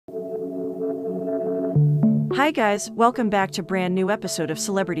Hi guys, welcome back to brand new episode of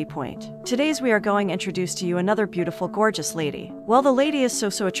Celebrity Point. Today's we are going to introduce to you another beautiful gorgeous lady. Well, the lady is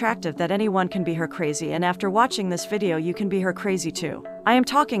so attractive that anyone can be her crazy, and after watching this video you can be her crazy too. I am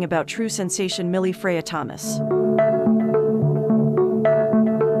talking about true sensation Millie Freya Thomas.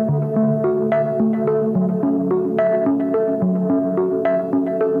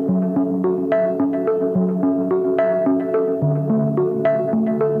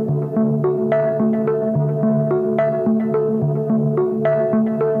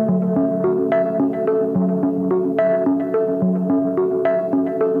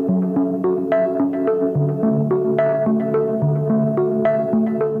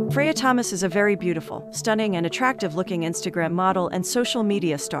 Freya Thomas is a very beautiful, stunning and attractive-looking Instagram model and social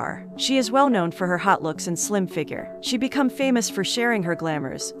media star. She is well known for her hot looks and slim figure. She became famous for sharing her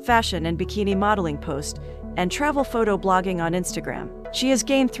glamours, fashion and bikini modeling posts, and travel photo blogging on Instagram. She has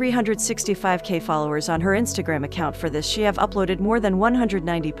gained 365k followers on her Instagram account. For this, she have uploaded more than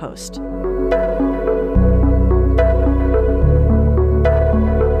 190 posts.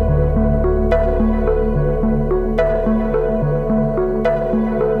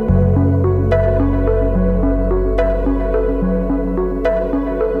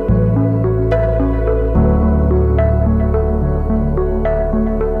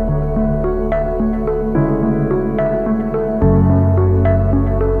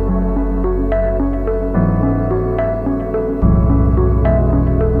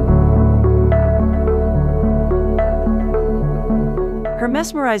 Her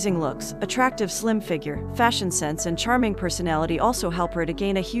mesmerizing looks, attractive slim figure, fashion sense and charming personality also help her to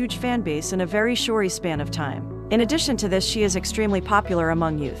gain a huge fan base in a very short span of time. In addition to this, she is extremely popular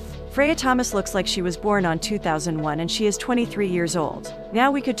among youth. Freya Thomas looks like she was born on 2001 and she is 23 years old. Now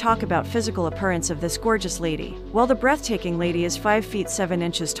we could talk about physical appearance of this gorgeous lady. Well, the breathtaking lady is 5 feet 7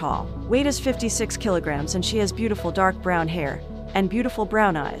 inches tall, weight is 56 kilograms and she has beautiful dark brown hair and beautiful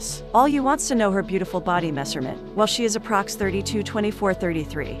brown eyes. All you wants to know her beautiful body measurement. Well, she is approx 32, 24,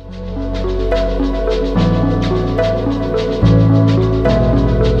 33.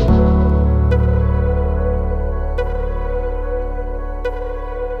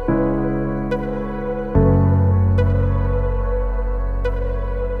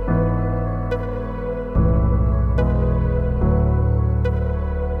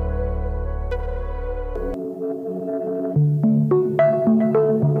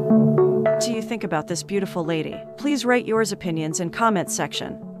 Think about this beautiful lady. Please write yours opinions in comment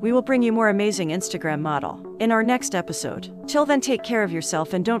section. We will bring you more amazing Instagram model in our next episode. Till then, take care of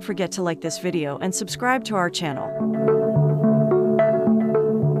yourself and don't forget to like this video and subscribe to our channel.